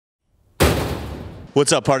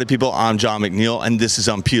What's up, party people? I'm John Macneill, and this is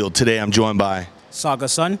Unpeeled. Today I'm joined by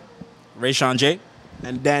Saugasson, Rayshawn J,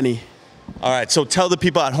 and Danii. All right, so tell the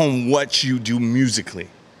people at home what you do musically.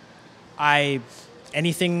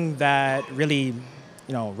 Anything that really,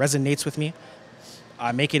 resonates with me,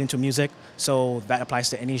 I make it into music. So that applies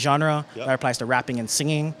to any genre. Yep. That applies to rapping and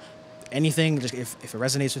singing. Anything, just if it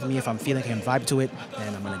resonates with me, if I'm feeling I can vibe to it,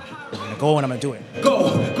 then I'm gonna go and I'm gonna do it.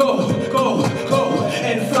 Go, go, go, go,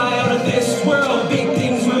 and fly out of this world. Big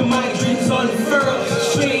things with my dreams unfurled.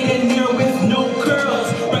 Straight and narrow with no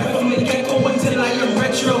curls. Right from the get-go until I am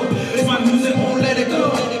retro. If my music won't let it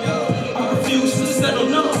go, I refuse to settle,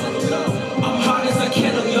 no. I'm hot as a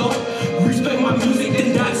kettle, yo. Respect my music,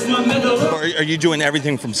 then that's my medal. Are you doing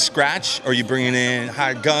everything from scratch? Are you bringing in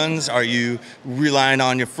hired guns? Are you relying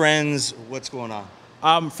on your friends? What's going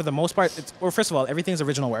on? For the most part, first of all, everything's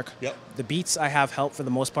original work. Yep. The beats, I have help for the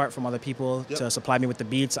most part from other people to supply me with the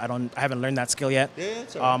beats. I haven't learned that skill yet. Yeah,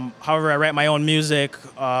 that's all right. However, I write my own music.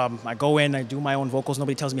 I go in, I do my own vocals.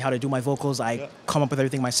 Nobody tells me how to do my vocals. I come up with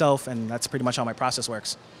everything myself, and that's pretty much how my process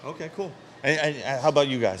works. Okay, cool. And how about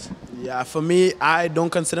you guys? Yeah, for me, I don't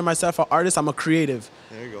consider myself an artist. I'm a creative.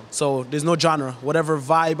 There you go. So there's no genre. Whatever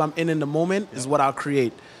vibe I'm in the moment is what I'll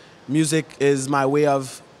create. Music is my way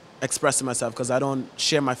of expressing myself because I don't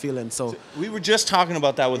share my feelings. So we were just talking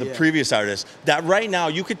about that with a previous artist, that right now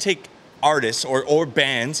you could take artists or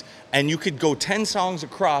bands and you could go 10 songs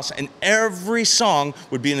across and every song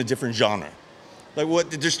would be in a different genre. Like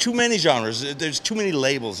there's too many genres. There's too many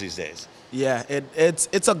labels these days. Yeah,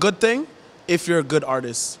 it's a good thing if you're a good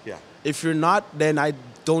artist. Yeah. If you're not, then I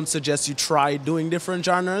don't suggest you try doing different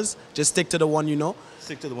genres. Just stick to the one you know.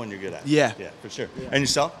 Stick to the one you're good at. Yeah. Yeah, for sure. Yeah. And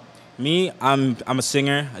yourself? Me, I'm a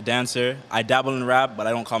singer, a dancer. I dabble in rap, but I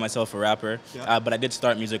don't call myself a rapper. Yeah. But I did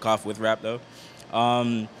start music off with rap, though.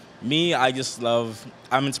 Me, I just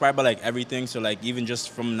I'm inspired by, everything. So, even just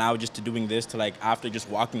from now just to doing this to, after just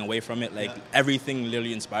walking away from it, everything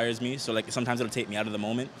literally inspires me. So, sometimes it'll take me out of the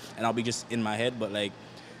moment, and I'll be just in my head. But,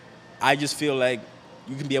 I just feel like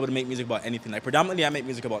you can be able to make music about anything. Predominantly, I make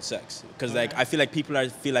music about sex. Because, I feel like people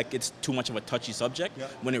feel like it's too much of a touchy subject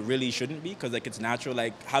when it really shouldn't be. Because, it's natural.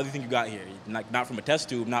 How do you think you got here? Not from a test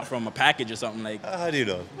tube, not from a package or something. How do you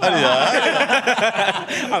know? How do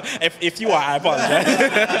you know? if you are, I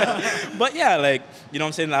apologize. But, yeah, you know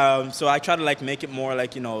what I'm saying? So I try to, make it more,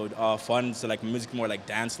 fun. So, music more,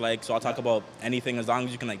 dance-like. So I'll talk about anything as long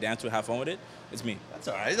as you can, dance to it, have fun with it. It's me. That's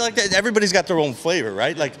all right. Everybody's got their own flavor,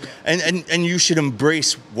 right? And you should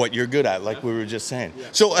embrace what you're good at, like we were just saying. Yeah.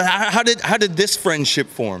 So how did this friendship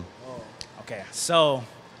form? Okay, so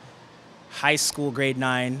high school, grade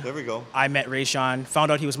 9. There we go. I met Rayshawn, found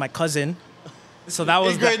out he was my cousin. So that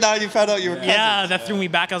was in grade 9. You found out you were cousins. Yeah, that threw me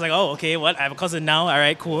back. I was like, oh, okay, what? I have a cousin now. All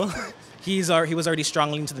right, cool. He was already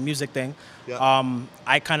strongly into the music thing. Yeah.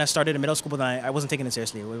 I kind of started in middle school, but then I wasn't taking it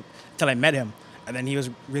seriously until I met him. And then he was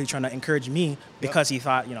really trying to encourage me because he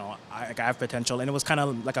thought, I have potential. And it was kind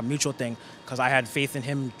of like a mutual thing because I had faith in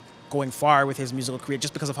him going far with his musical career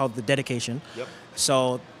just because of the dedication. Yep.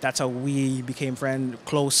 So that's how we became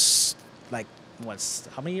close,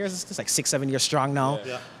 how many years is this? 6, 7 years strong now.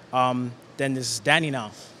 Yeah. Then this is Danii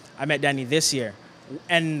now. I met Danii this year.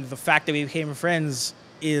 And the fact that we became friends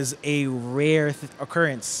is a rare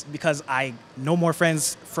occurrence because I know more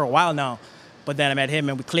friends for a while now. But then I met him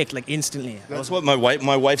and we clicked instantly. That's what my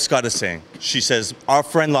wife's got us saying. She says our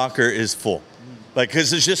friend locker is full,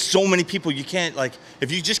 because there's just so many people. You can't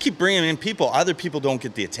if you just keep bringing in people, other people don't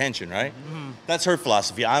get the attention, right? Mm-hmm. That's her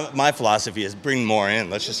philosophy. My philosophy is bring more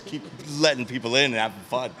in. Let's just keep letting people in and having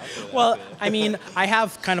fun. Well, I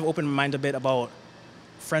have kind of opened my mind a bit about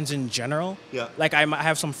friends in general. Yeah. I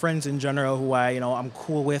have some friends in general who I'm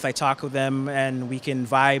cool with. I talk with them and we can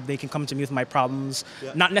vibe. They can come to me with my problems.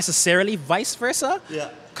 Yeah. Not necessarily vice versa. Yeah.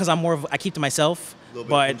 Because I keep to myself. A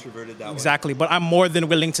little bit introverted that way. Exactly. But I'm more than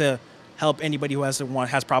willing to help anybody who has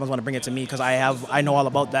problems, want to bring it to me because I know all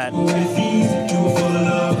about that.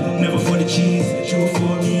 Never for the cheese, do it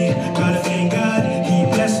for me. Gotta thank God, He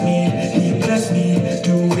blessed me. He blessed me.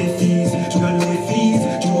 Do it with ease. You gotta do it with ease.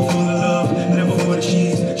 Do it for the love, never for the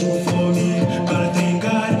cheese. Do it for me. Gotta thank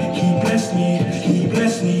God, He blessed me. He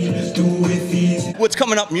blessed me. Do it with ease. What's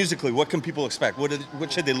coming up musically? What can people expect?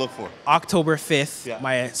 What should they look for? October 5th,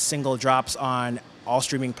 my single drops on all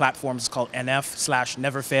streaming platforms. It's called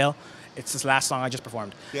NF/Never Fail. It's this last song I just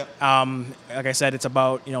performed. Yeah. Like I said, it's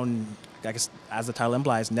about, I guess as the title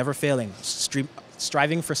implies, never failing,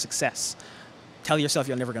 striving for success. Tell yourself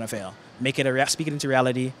you're never going to fail. Speak it into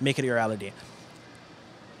reality, make it a reality.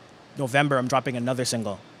 November, I'm dropping another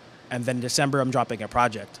single. And then December, I'm dropping a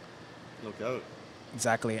project. Look out.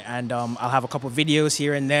 Exactly. And I'll have a couple videos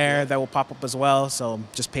here and there that will pop up as well. So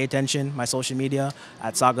just pay attention. My social media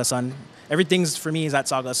at Saugasson. Everything's for me is at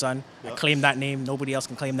Saugasson. I claim that name. Nobody else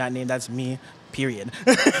can claim that name. That's me. Period.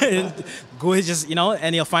 Go just, you know,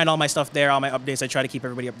 and you'll find all my stuff there, all my updates. I try to keep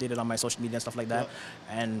everybody updated on my social media and stuff like that.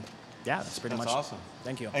 And yeah, that's pretty much awesome.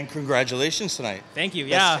 Thank you. And congratulations tonight. Thank you.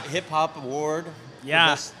 Yeah. Best hip hop award.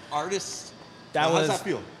 Yeah. Best artist. That How's that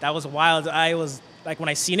feel? That was wild. I was like, when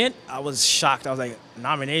I seen it, I was shocked. I was like,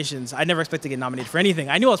 nominations. I never expected to get nominated for anything.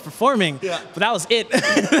 I knew I was performing, but that was it.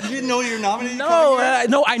 You didn't know you were nominated? No,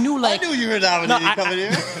 no, I knew like. I knew you were nominated coming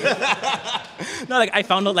here. No, like I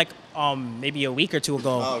found out like maybe a week or two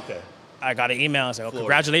ago. Oh, okay. I got an email. I said, "Oh,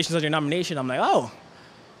 congratulations on your nomination." I'm like, "Oh,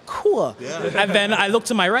 cool." Yeah. And then I looked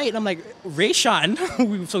to my right, and I'm like,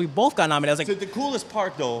 "Rayshawn." So we both got nominated. I was like, so the coolest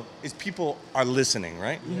part though is people are listening,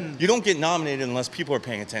 right? You don't get nominated unless people are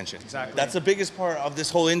paying attention. Exactly. That's the biggest part of this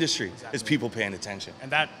whole industry is people paying attention.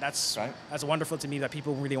 and that's wonderful to me that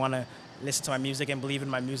people really want to listen to my music and believe in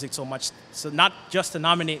my music so much. So not just to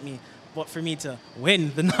nominate me, but for me to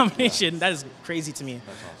win the nomination. That is crazy to me.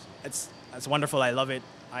 That's awesome. It's wonderful. I love it.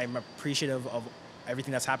 I'm appreciative of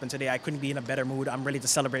everything that's happened today. I couldn't be in a better mood. I'm ready to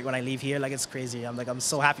celebrate when I leave here. Like, it's crazy. I'm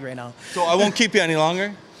so happy right now. So I won't keep you any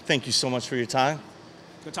longer. Thank you so much for your time.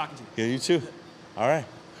 Good talking to you. Yeah, you too. All right.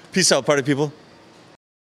 Peace out, party people.